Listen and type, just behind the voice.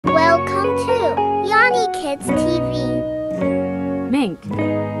Kids TV. Mink,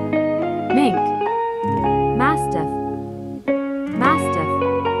 mink. Mastiff, mastiff.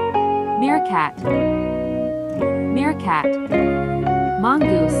 Meerkat, meerkat.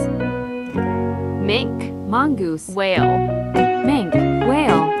 Mongoose, Mink, mongoose. whale. Mink,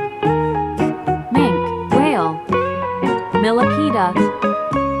 whale. Mink, whale. Millipede,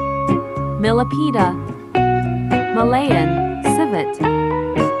 millipede. Malayan, civet.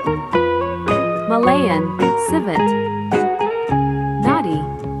 Malayan, civet. Naughty,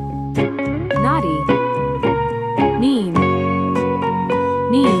 naughty. Neem,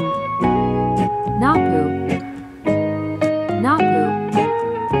 neem. Napu, napu.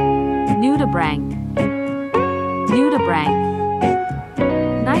 Nudibranch, nudibranch.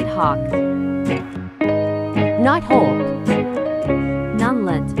 Nighthawk, Nighthawk,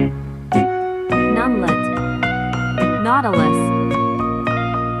 nunlet, nunlet. Nautilus,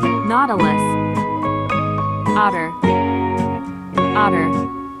 nautilus. Otter, otter.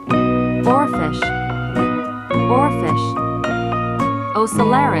 Oarfish, oarfish.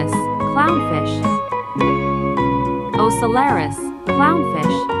 Ocellaris, clownfish. Ocellaris,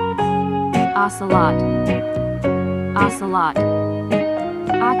 clownfish. Ocelot, ocelot.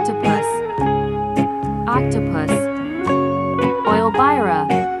 Octopus, octopus. Oilbira,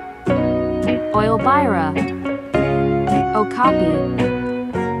 oilbira. Okapi,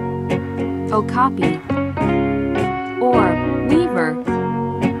 okapi. Orb, weaver,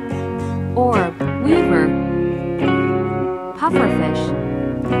 orb, weaver. Pufferfish,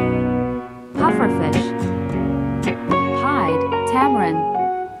 pufferfish. Pied, tamarin,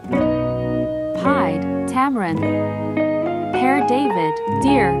 pied, tamarin. Pear David,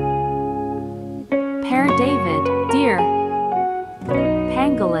 deer, pear David, deer.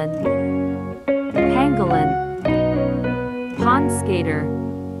 Pangolin, pangolin. Pond skater,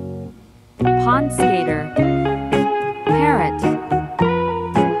 pond skater. Parrot,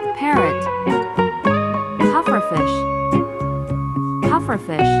 parrot. Pufferfish,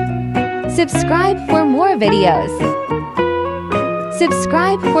 pufferfish. Subscribe for more videos.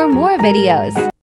 Subscribe for more videos.